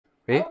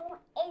See?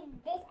 Oh,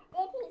 this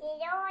piece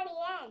is already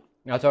in.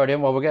 That's already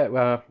in. Well, we'll get,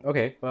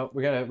 okay. Well,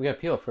 we gotta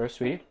peel it first,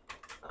 sweetie.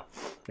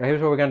 Now here's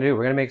what we're gonna do.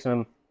 We're gonna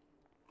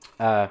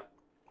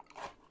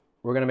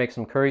make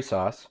some curry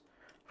sauce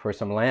for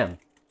some lamb.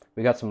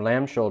 We got some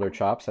lamb shoulder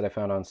chops that I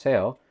found on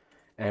sale,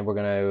 and we're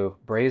gonna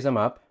braise them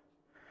up,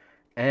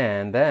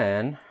 and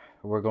then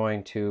we're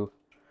going to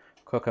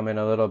cook them in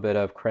a little bit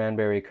of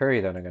cranberry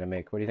curry that I'm gonna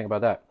make. What do you think about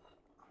that?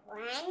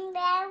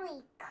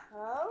 Cranberry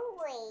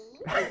curry.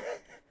 Cranberry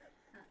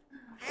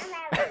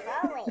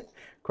curry.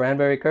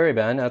 Cranberry curry,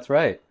 Ben, that's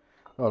right.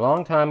 A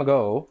long time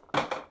ago,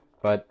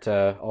 but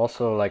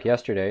also like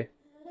yesterday,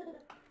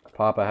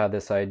 Papa had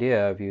this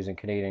idea of using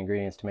Canadian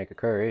ingredients to make a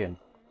curry, and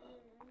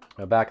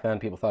back then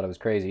people thought I was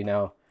crazy.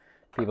 Now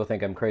people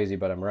think I'm crazy,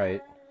 but I'm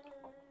right.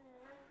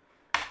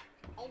 If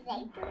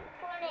they could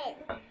put it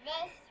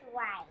this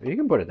way. You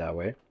can put it that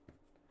way.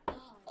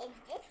 Is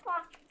this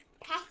one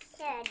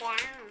pestle down?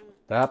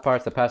 That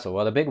part's the pestle.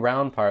 Well, the big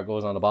round part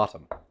goes on the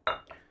bottom.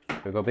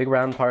 We go big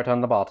round part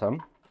on the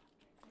bottom.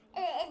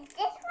 Is this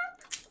one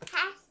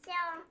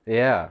pestle?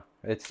 Yeah,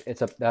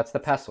 that's the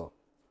pestle.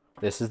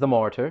 This is the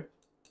mortar,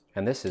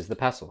 and this is the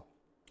pestle.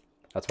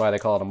 That's why they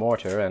call it a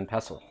mortar and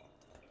pestle.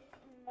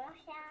 Mortar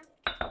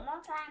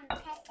and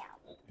pestle.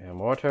 Yeah,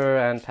 mortar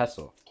and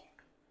pestle.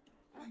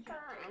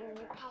 Mortar and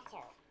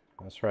pestle.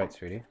 That's right,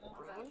 sweetie.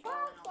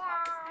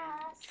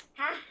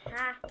 Ha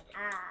ha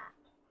ha.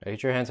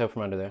 Get your hands out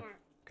from under there.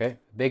 Okay,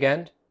 big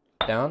end,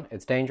 down.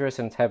 It's dangerous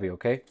and it's heavy,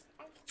 okay?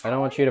 I don't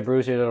want you to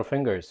bruise your little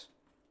fingers.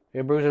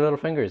 You'll bruise your little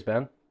fingers,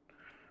 Ben.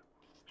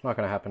 It's not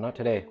gonna happen, not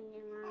today.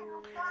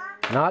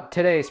 Not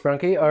today,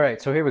 Sprunky. All right,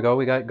 so here we go.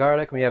 We got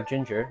garlic and we have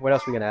ginger. What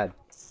else are we gonna add?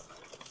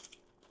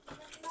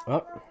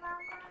 Oh,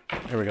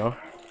 here we go.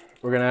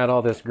 We're gonna add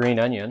all this green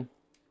onion.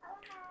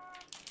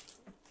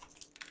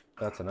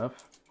 That's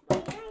enough.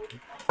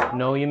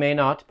 No, you may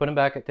not. Put them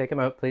back. Take them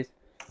out, please.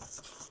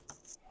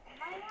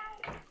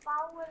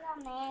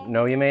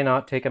 No, you may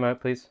not. Take them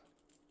out, please.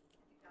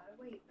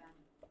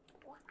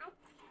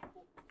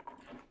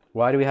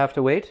 Why do we have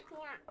to wait?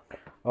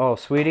 Oh,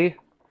 sweetie,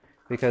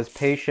 because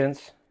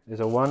patience is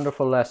a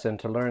wonderful lesson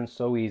to learn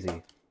so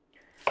easy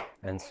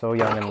and so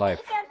young in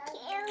life.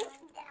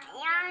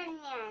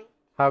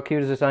 How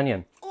cute is this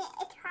onion?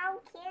 It's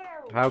so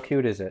cute. How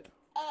cute is it?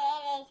 It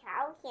is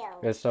so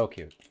cute. It's so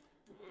cute.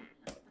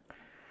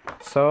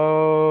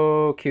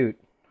 So cute.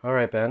 All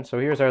right, Ben. So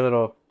here's our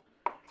little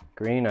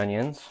green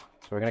onions.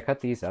 So we're going to cut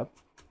these up.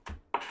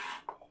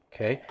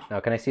 Okay. Now,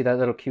 can I see that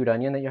little cute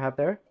onion that you have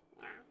there?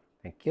 Yeah.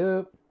 Thank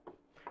you.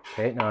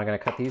 Okay. Now I'm going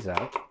to cut these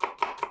out.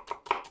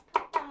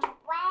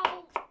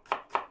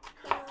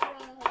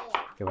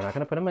 Okay, we're not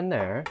going to put them in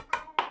there.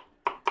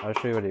 I'll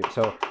show you what to do.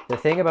 So the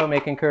thing about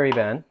making curry,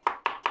 Ben,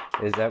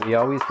 is that we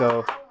always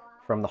go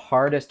from the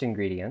hardest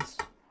ingredients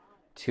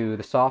to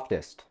the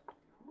softest.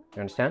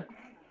 You understand?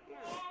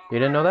 You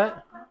didn't know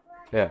that?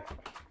 Yeah.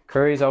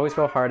 Curries always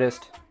go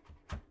hardest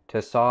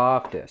to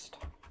softest.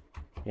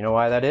 You know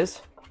why that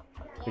is?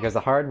 Because the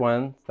hard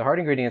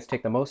ingredients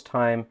take the most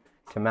time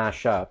to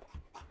mash up,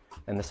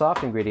 and the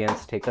soft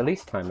ingredients take the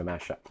least time to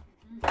mash up.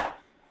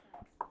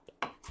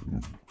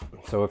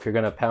 So if you're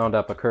going to pound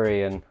up a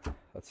curry in,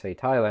 let's say,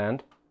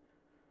 Thailand.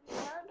 You're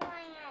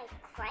doing it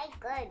quite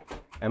good.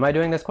 Am I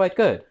doing this quite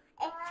good?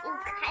 If you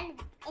cut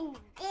it in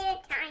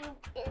little tiny.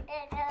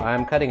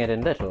 I'm cutting it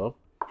in little,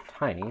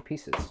 tiny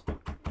pieces.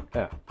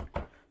 Yeah.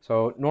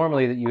 So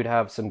normally you'd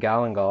have some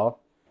galangal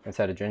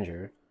instead of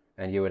ginger,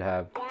 and you would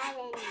have.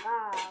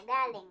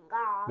 Galangal.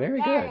 Very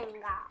good.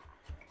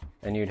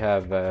 And you'd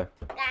have.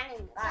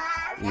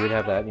 You'd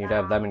have that, and you'd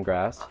have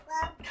lemongrass.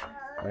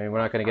 I mean, we're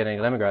not going to get any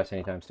lemongrass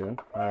anytime soon,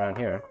 not around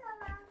here.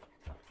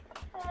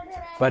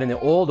 But in the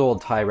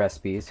old Thai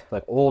recipes,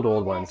 like old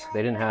ones,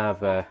 they didn't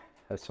have.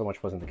 So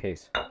much wasn't the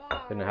case. They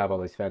didn't have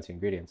all these fancy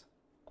ingredients.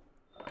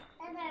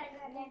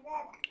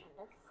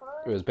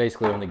 It was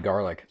basically only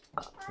garlic.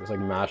 It was like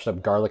mashed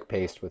up garlic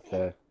paste with.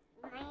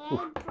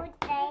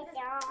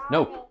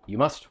 No, you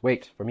must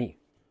wait for me.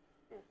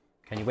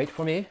 Can you wait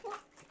for me?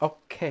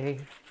 Okay.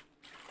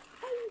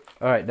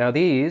 All right, now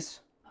these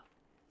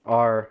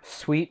are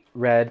sweet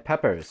red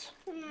peppers.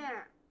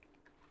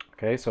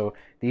 Okay, so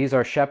these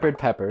are shepherd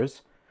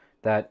peppers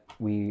that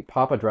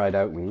Papa dried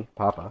out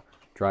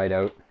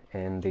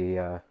in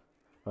the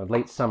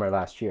late summer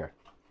last year.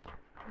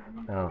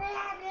 Now,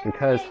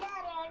 because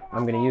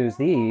I'm going to use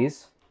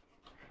these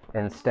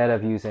instead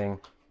of using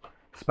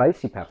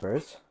spicy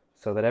peppers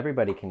so that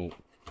everybody can eat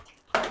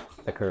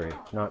the curry,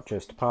 not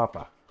just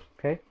Papa.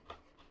 Okay?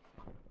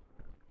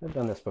 I've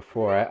done this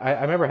before.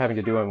 I remember having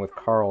to do one with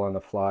Carl on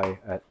the fly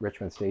at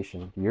Richmond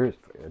Station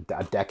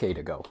a decade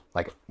ago,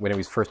 like when it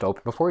was first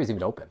open, before it was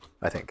even open,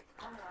 I think.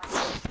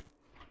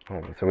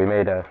 So we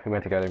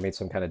went together, made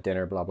some kind of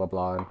dinner, blah blah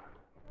blah.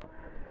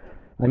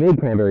 And I made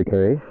cranberry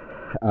curry,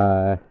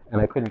 and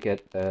I couldn't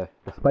get the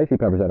spicy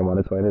peppers that I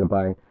wanted, so I ended up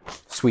buying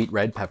sweet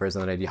red peppers,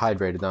 and then I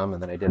dehydrated them,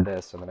 and then I did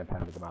this, and then I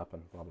pounded them up,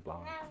 and blah blah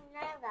blah.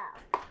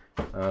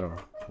 I don't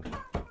know.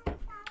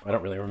 I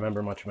don't really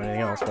remember much of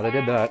anything else, but I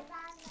did that.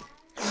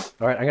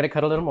 All right, I'm going to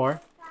cut a little more.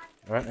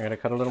 All right, I'm gonna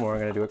cut a little more. I'm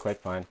gonna do it quite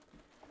fine.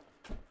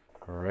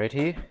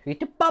 Alrighty.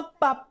 Bop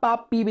bop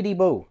bop beebity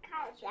boo.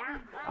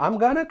 I'm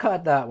gonna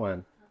cut that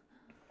one.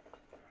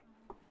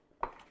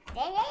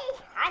 Then they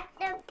had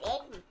the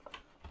big.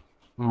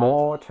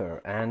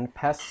 Mortar and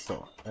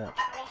pestle. Yeah.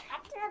 They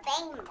had the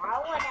big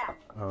mortar.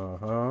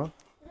 Uh-huh.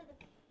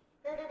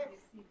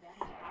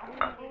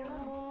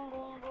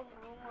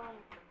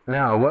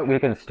 Now, what we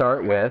can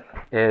start with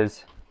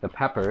is the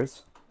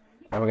peppers.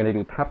 And we're going to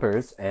do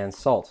peppers and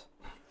salt.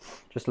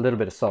 Just a little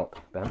bit of salt,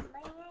 Ben. When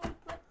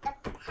I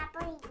put the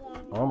peppers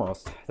in.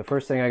 Almost. The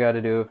first thing I got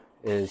to do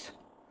is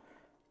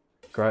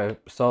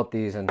salt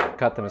these and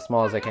cut them as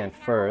small as I can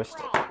first,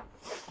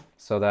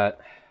 so that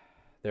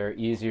they're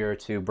easier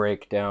to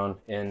break down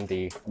in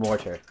the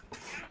mortar.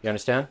 You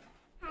understand?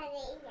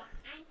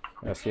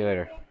 I'll see you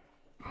later.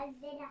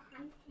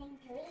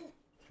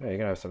 Yeah, you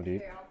can have some to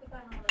eat.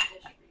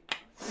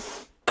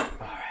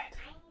 Alright.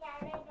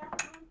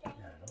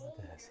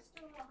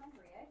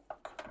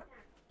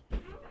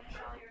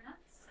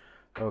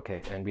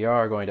 Okay, and we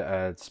are going to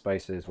add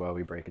spices while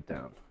we break it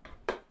down.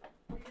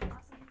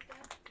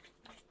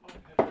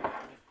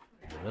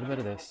 A little bit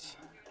of this.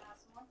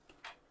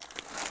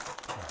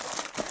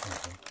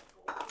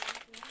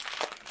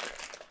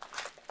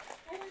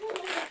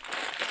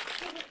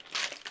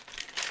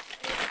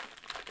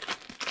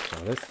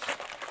 So this.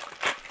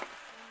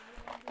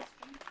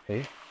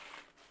 Hey.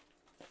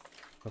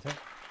 What's that?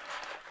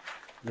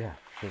 Yeah.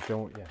 Just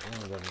don't. Yeah.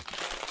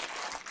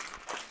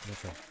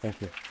 Okay.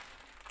 Thank you.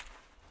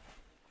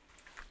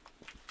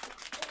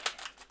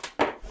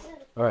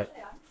 All right.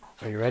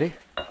 Are you ready?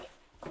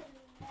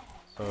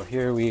 So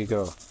here we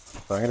go.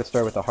 So I'm going to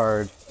start with the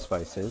hard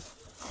spices.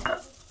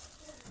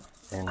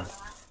 And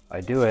I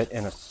do it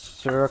in a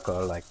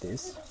circle like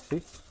this.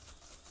 See?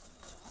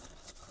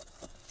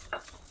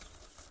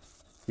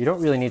 You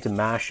don't really need to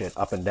mash it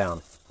up and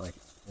down. Like,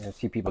 I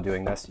see people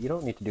doing this. You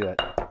don't need to do that.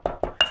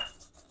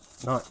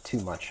 Not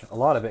too much. A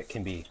lot of it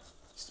can be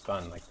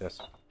spun like this.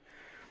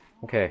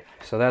 Okay,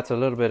 so that's a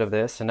little bit of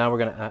this. And now we're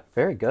going to add...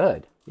 Very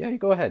good. Yeah, you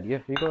go ahead. Yeah,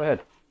 you go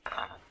ahead.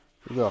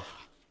 You go.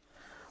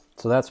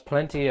 So that's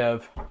plenty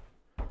of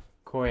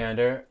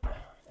coriander,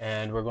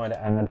 and we're going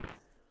to add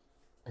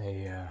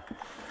a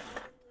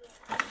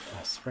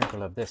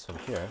sprinkle of this over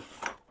here.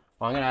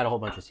 Well, I'm going to add a whole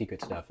bunch of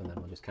secret stuff, and then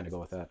we'll just kind of go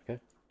with that, okay?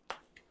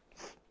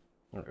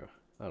 There we go.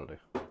 That'll do.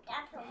 Dump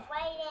it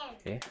right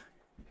in. Okay.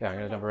 Yeah, I'm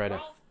going to dump it right in.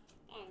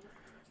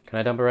 Can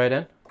I dump it right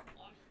in?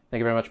 Yeah. Thank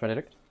you very much,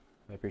 Benedict.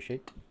 I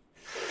appreciate it.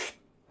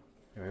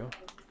 There we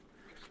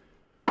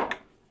go.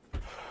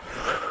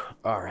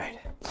 All right.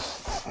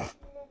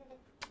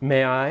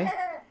 May I?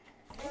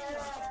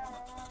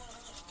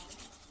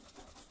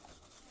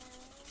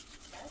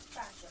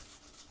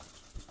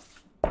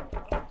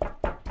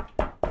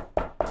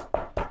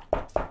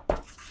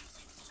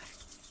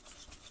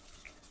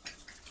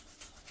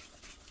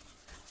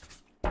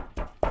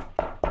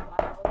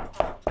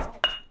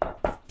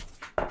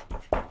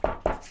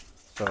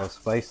 So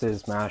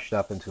spices mashed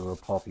up into a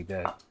pulpy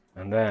bit.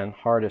 And then,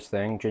 hardest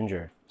thing,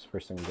 ginger. It's the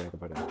first thing we're going to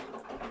put in.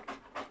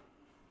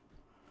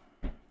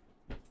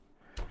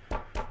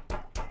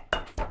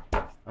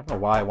 I don't know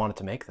why I wanted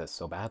to make this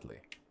so badly,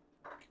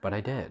 but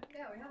I did.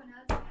 Yeah, we haven't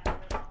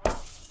had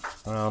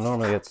some. Well,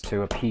 normally it's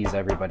to appease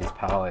everybody's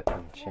palate,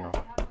 and you know.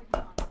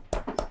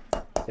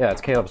 Yeah,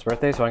 it's Caleb's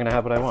birthday, so I'm gonna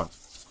have what I want.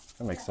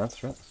 That makes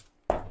sense, right?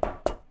 And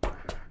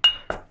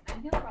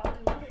he'll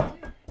probably love it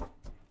too.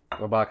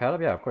 Will Bach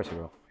Caleb? Yeah, of course he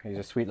will. He's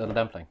a sweet little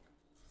dumpling.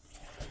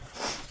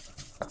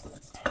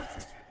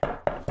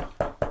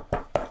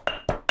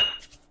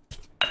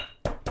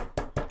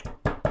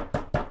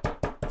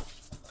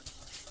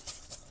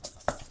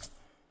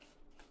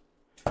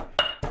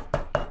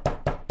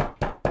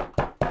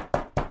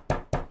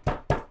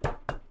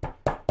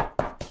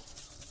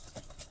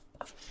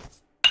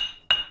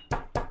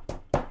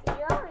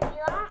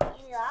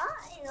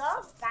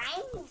 You're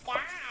fine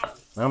guy.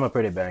 I'm a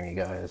pretty bangy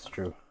guy, it's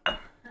true. I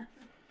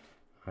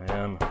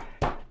am.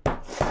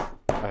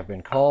 I've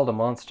been called a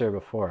monster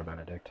before,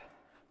 Benedict.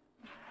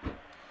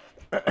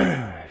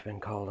 I've been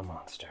called a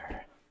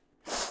monster.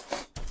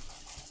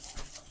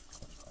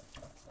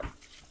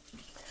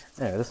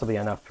 Anyway, this will be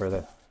enough for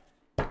the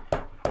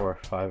 4 or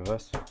 5 of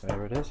us,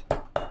 whatever it is.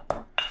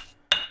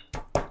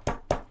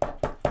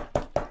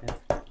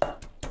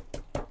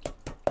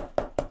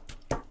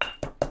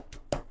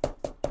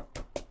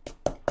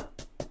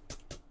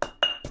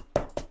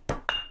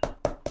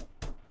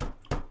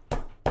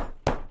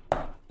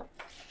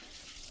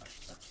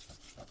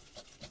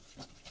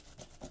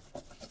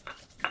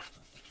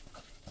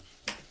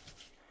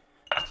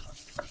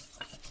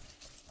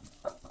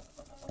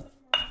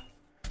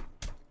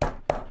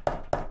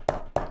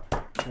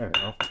 There we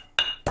go.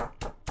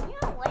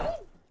 What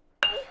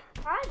is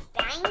a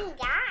bang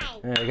guy?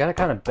 Yeah, you gotta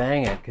kind of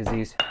bang it because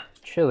these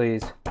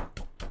chilies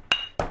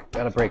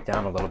gotta break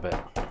down a little bit.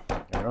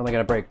 They're only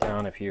gonna break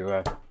down if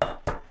you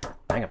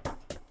bang them.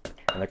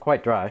 And they're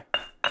quite dry,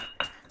 which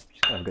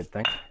is kind of a good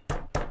thing.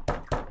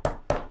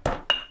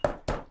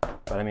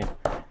 But I mean,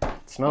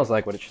 smells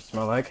like what it should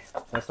smell like.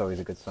 That's always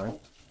a good sign.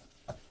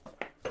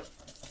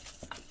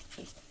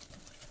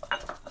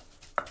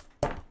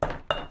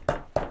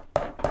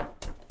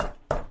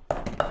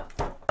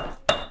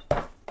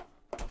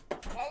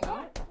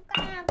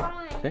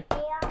 See?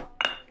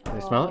 Can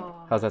you smell it?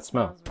 How's that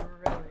smell? Smells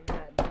really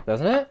good.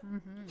 Doesn't it?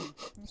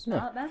 You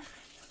smell it, Ben?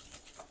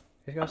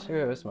 You guys see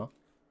it smell?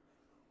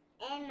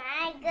 Am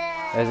I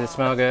good? Does it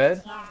smell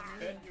good? Yeah.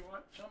 Ben, you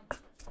want some?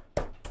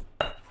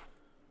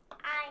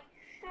 I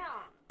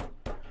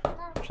saw.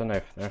 There's a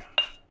knife there.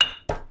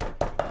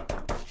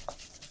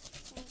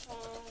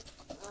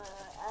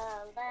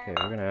 Okay,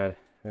 we're gonna add,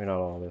 maybe not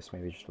all of this,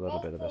 maybe just a little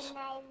bit of this.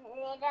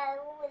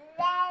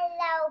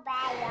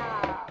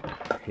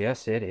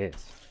 Yes, it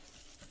is.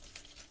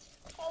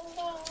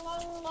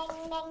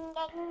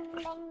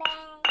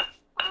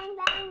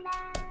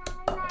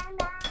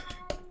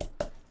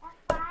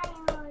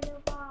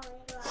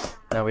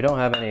 Now we don't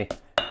have any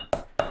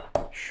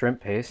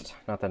shrimp paste,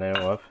 not that I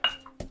know of.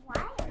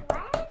 Why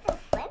is the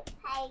shrimp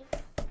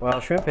paste? Well,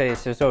 shrimp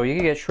paste is, so you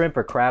can get shrimp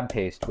or crab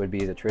paste would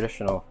be the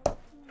traditional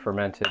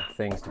fermented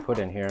things to put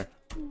in here.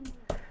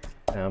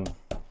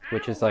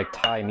 Which is like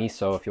Thai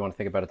miso if you want to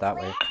think about it that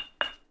way.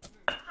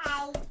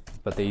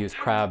 But they use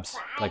crabs,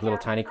 like little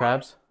tiny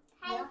crabs.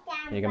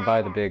 And you can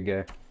buy the big,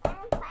 you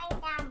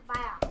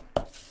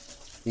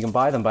can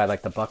buy them by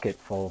like the bucket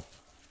full,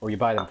 or you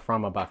buy them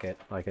from a bucket,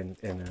 like in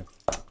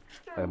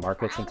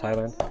markets in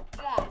Thailand.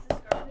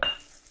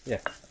 Yeah.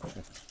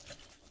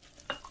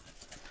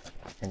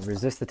 And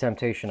resist the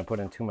temptation to put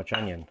in too much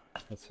onion.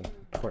 That's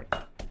important.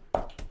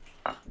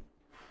 I'll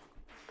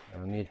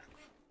need.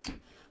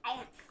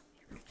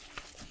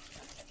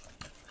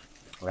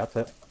 Well, that's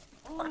it.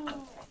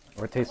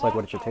 Or it tastes like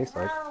what it should taste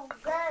like.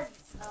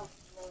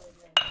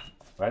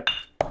 Right?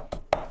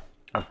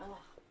 Oh.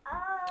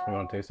 You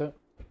want to taste it?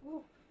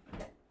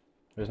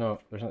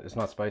 It's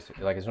not spicy.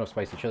 Like, there's no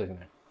spicy chilies in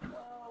there.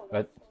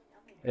 But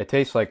it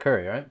tastes like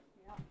curry, right?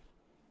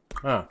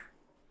 Ah.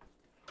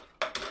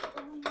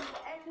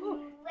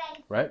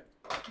 Right?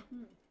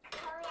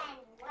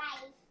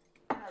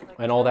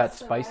 And all that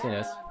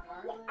spiciness.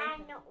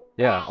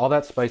 Yeah, all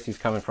that spicy is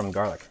coming from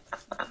garlic.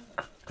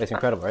 It's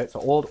incredible, right? So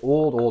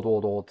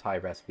old Thai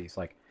recipes,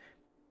 like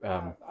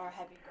Our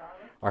heavy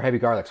garlic. our heavy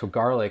garlic. So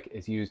garlic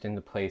is used in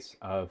the place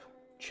of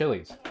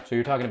chilies. So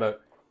you're talking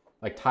about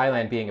like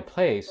Thailand being a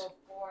place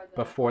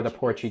before the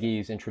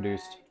Portuguese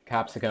introduced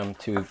capsicum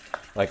to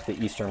like the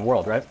Eastern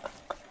world, right?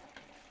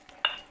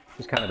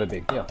 It's kind of a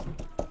big deal.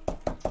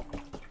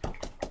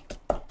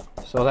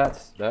 So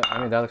that's that. I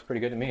mean, that looks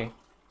pretty good to me,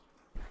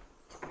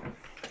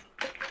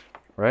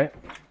 right?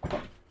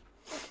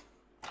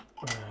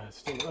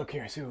 Let's take a look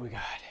here and see what we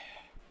got.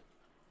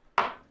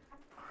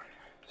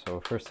 So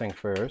first thing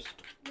first.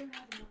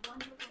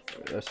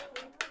 This.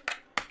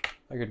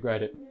 I could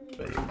grind it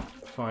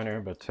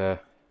finer, but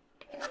there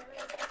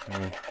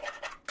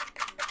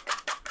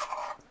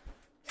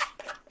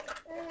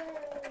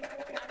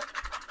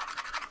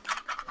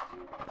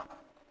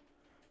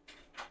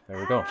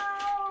we go.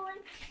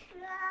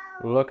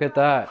 Look at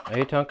that.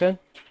 Hey, Tonkin?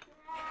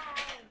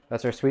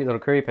 That's our sweet little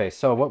curry paste.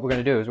 So what we're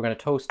going to do is we're going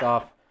to toast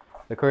off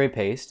the curry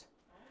paste.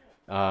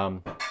 Yeah,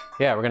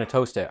 we're going to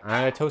toast it.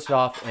 I'm going to toast it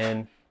off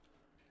in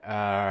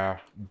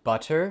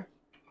butter.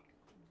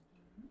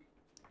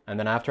 And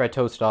then after I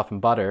toast it off in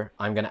butter,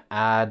 I'm going to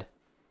add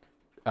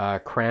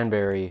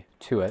cranberry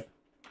to it.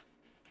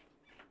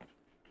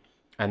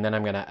 And then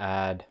I'm going to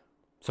add,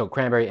 so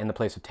cranberry in the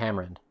place of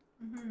tamarind,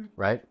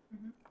 right?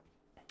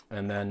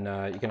 And then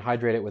you can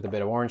hydrate it with a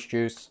bit of orange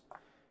juice.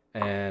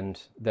 And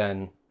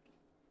then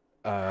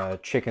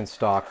chicken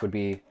stock would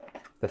be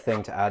the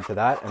thing to add to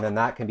that. And then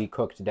that can be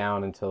cooked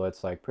down until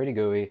it's like pretty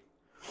gooey.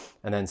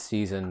 And then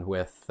seasoned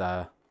with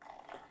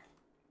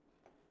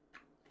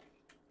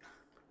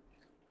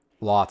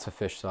lots of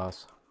fish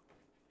sauce.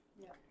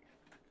 Yep.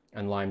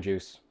 And lime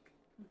juice.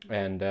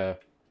 And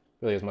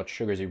really as much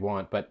sugar as you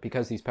want. But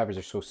because these peppers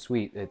are so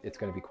sweet, it's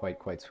going to be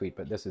quite sweet.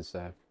 But this is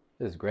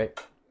great.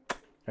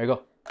 There you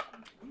go.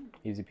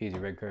 Easy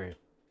peasy red curry.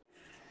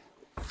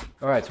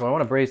 All right, so I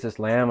want to braise this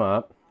lamb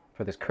up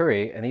for this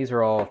curry, and these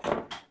are all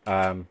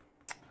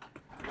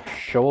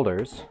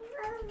shoulders.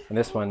 And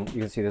this one,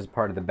 you can see this is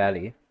part of the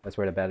belly. That's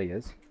where the belly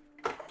is.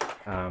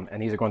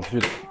 And these are going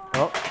through the,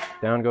 oh,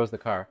 down goes the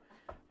car.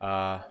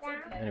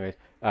 Anyways,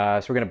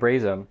 so we're going to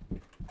braise them.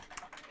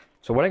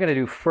 So what I'm going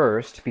to do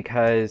first,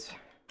 because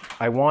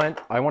I want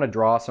to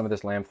draw some of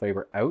this lamb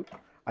flavor out.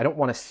 I don't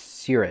want to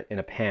sear it in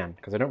a pan,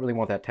 because I don't really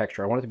want that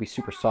texture. I want it to be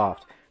super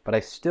soft. But I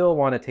still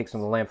want to take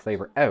some of the lamb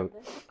flavor out.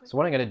 So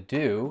what I'm going to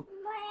do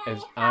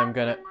is I'm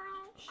going to...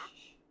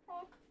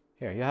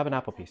 Here, you have an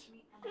apple piece.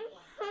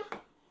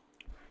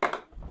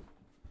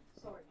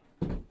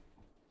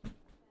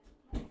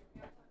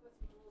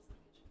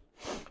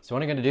 So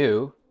what I'm going to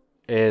do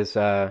is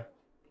I'm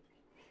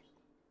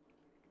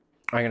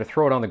going to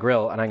throw it on the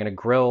grill, and I'm going to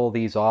grill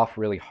these off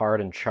really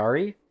hard and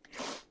charry.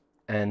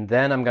 And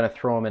then I'm going to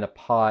throw them in a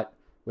pot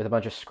with a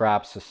bunch of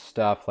scraps of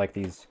stuff like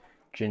these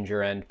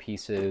ginger end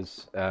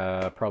pieces,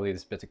 probably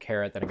these bits of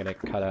carrot that I'm going to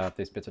cut up,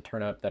 these bits of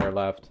turnip that are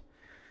left,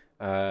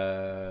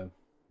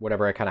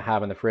 whatever I kind of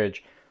have in the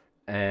fridge.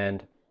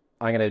 And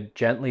I'm going to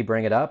gently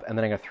bring it up, and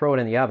then I'm going to throw it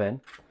in the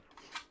oven,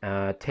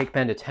 take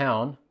Ben to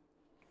town,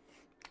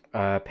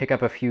 pick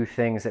up a few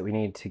things that we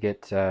need to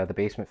get the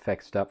basement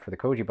fixed up for the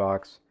Koji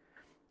box.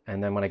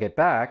 And then when I get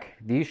back,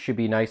 these should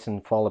be nice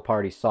and fall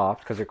apart-y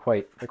soft, because they're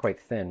quite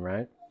thin,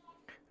 right?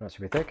 Not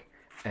super thick.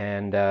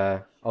 And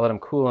I'll let them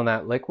cool in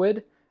that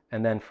liquid.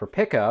 And then for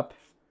pickup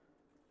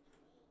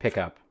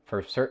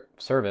for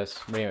service,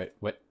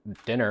 what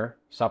dinner,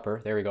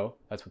 supper, there we go.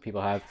 That's what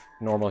people have,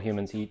 normal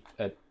humans eat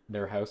at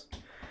their house.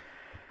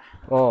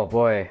 Oh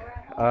boy,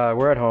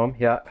 we're at home.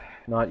 Yeah,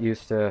 not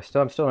used to,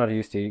 I'm still not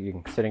used to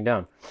eating sitting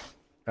down.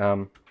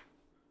 So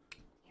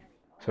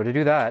to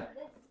do that,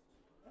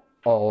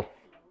 I'll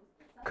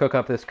cook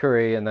up this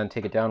curry and then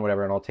take it down,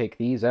 whatever, and I'll take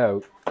these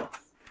out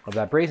of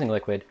that braising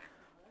liquid,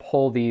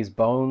 pull these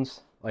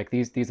bones, like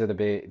these are the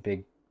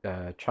big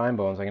chine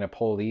bones. I'm going to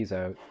pull these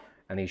out,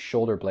 and these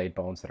shoulder blade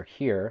bones that are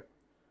here,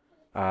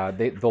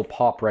 they'll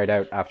pop right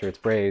out after it's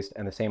braised,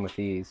 and the same with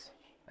these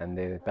and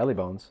the belly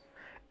bones,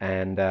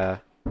 and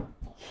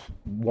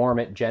warm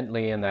it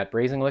gently in that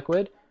braising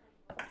liquid,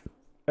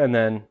 and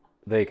then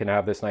they can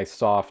have this nice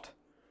soft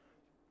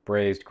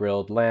braised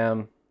grilled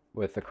lamb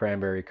with the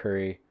cranberry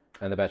curry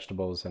and the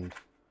vegetables, and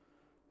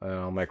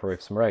I'll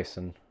microwave some rice,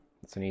 and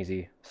it's an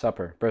easy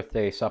supper,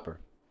 birthday supper.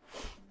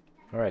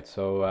 All right,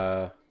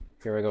 so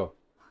here we go.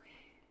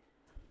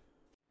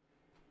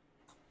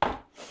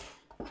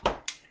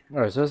 All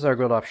right, so this is our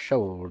grilled off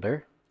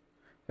shoulder.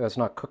 It's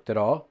not cooked at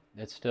all.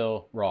 It's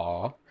still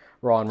raw,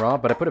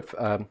 but I put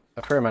a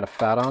fair amount of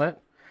fat on it,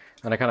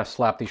 and I kind of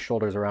slap these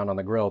shoulders around on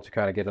the grill to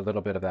kind of get a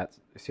little bit of that,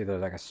 see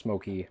there's like a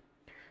smoky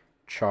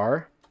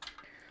char.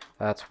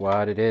 That's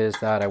what it is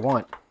that I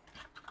want.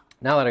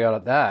 Now that I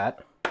got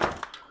that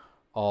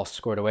all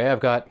squared away, I've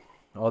got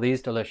all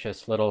these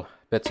delicious little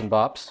bits and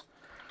bops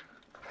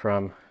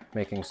from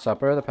making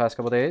supper the past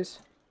couple days,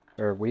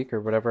 or week,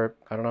 or whatever,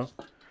 I don't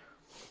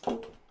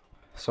know.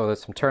 So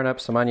there's some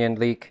turnips, some onion,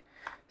 leek.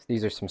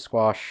 These are some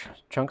squash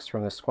chunks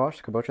from the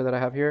squash kabocha that I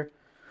have here.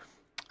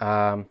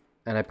 And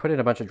I put in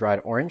a bunch of dried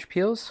orange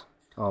peels,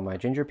 all my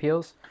ginger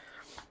peels.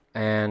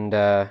 And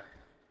yeah,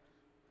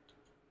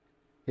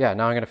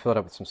 now I'm going to fill it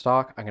up with some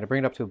stock. I'm going to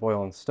bring it up to the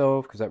boil on the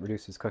stove, because that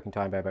reduces cooking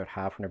time by about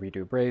half whenever you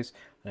do a braise.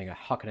 And I'm going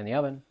to huck it in the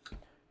oven.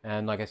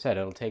 And like I said,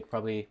 it'll take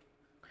probably,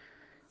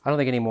 I don't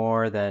think any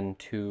more than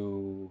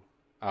 2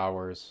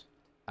 hours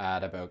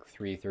at about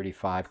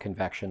 335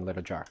 convection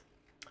little jar.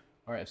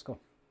 All right, let's go.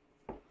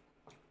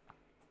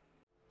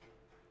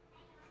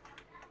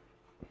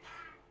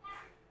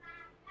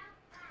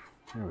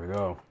 Here we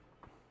go.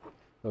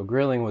 So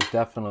grilling was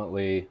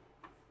definitely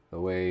the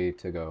way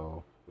to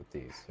go with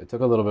these. It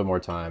took a little bit more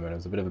time, and it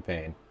was a bit of a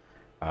pain.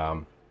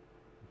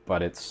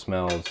 But it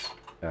smells,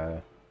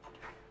 it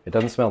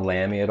doesn't smell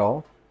lamby at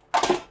all,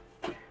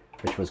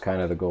 which was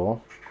kind of the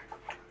goal.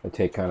 I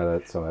take kind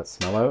of some of that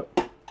smell out.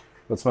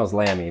 So it smells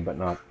lamby, but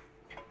not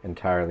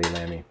entirely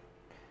lamby.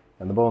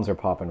 And the bones are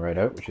popping right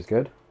out, which is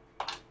good.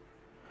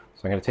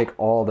 So I'm going to take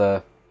all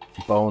the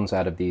bones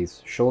out of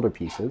these shoulder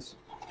pieces,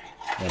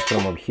 and put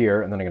them over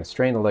here, and then I'm going to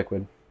strain the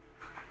liquid.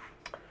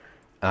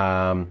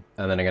 And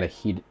then I'm going to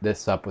heat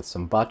this up with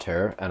some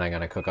butter, and I'm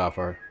going to cook off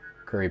our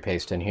curry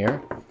paste in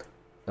here,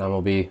 and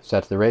we'll be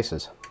set to the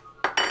races.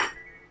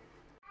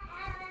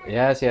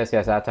 Yes,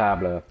 à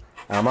table.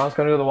 Mom's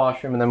going to go to the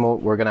washroom, and then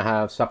we're going to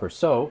have supper.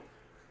 So,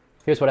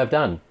 here's what I've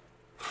done.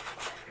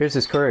 Here's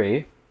this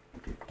curry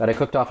that I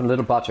cooked off in a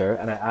little butter,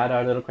 and I add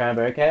our little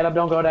cranberry. Caleb,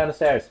 don't go down the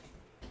stairs.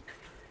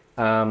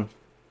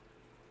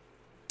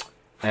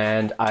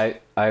 And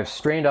I've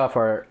strained off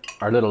our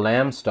little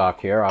lamb stock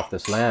here, off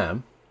this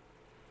lamb,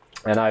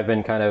 and I've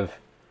been kind of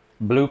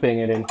blooping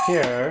it in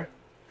here,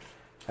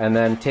 and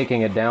then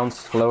taking it down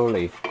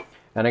slowly.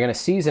 And I'm going to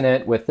season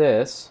it with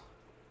this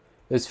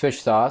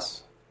fish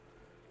sauce,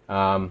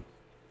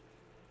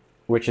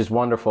 which is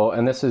wonderful.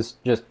 And this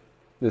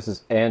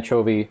is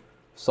anchovy,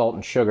 salt,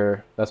 and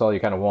sugar. That's all you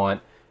kind of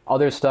want.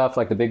 Other stuff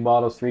like the big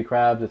bottles, 3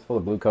 crabs, it's full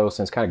of glucose,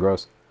 and it's kind of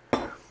gross.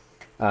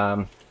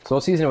 So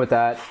we'll season it with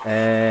that,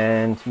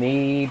 and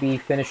maybe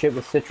finish it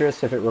with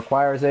citrus if it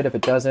requires it. If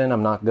it doesn't,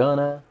 I'm not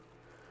gonna.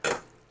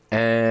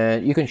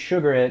 And you can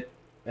sugar it,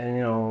 and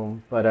you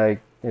know, but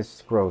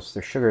it's gross.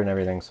 There's sugar and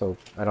everything, so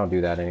I don't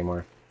do that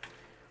anymore.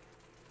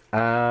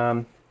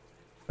 But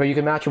you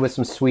can match it with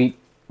some sweet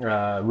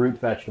root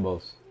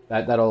vegetables.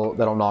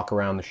 That'll knock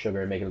around the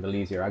sugar and make it a little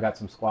easier. I got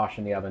some squash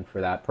in the oven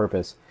for that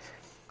purpose.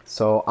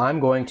 So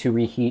I'm going to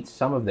reheat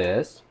some of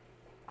this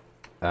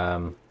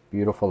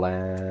beautiful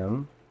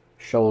lamb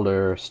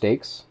shoulder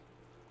steaks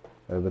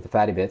with the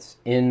fatty bits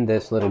in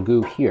this little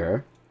goo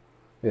here.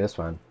 Look at this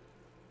one.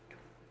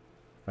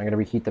 I'm going to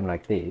reheat them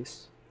like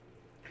this.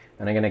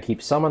 And I'm going to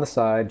keep some on the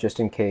side just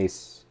in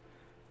case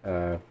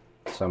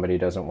somebody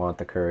doesn't want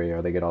the curry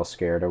or they get all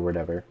scared or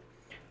whatever.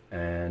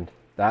 And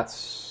that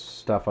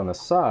stuff on the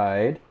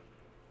side,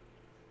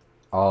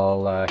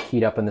 I'll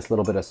heat up in this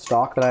little bit of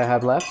stock that I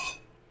have left.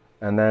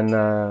 And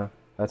then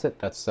that's it.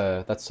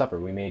 That's supper.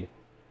 We made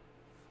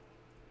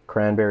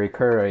cranberry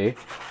curry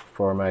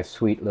for my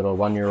sweet little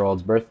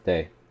 1-year-old's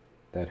birthday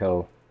that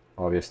he'll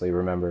obviously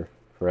remember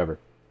forever.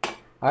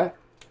 Hi.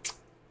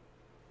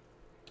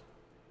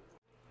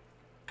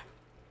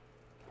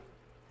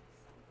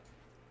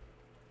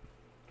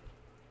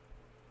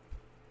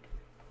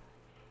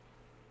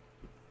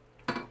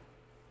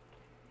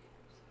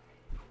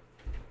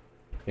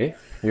 Hey,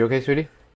 you okay, sweetie?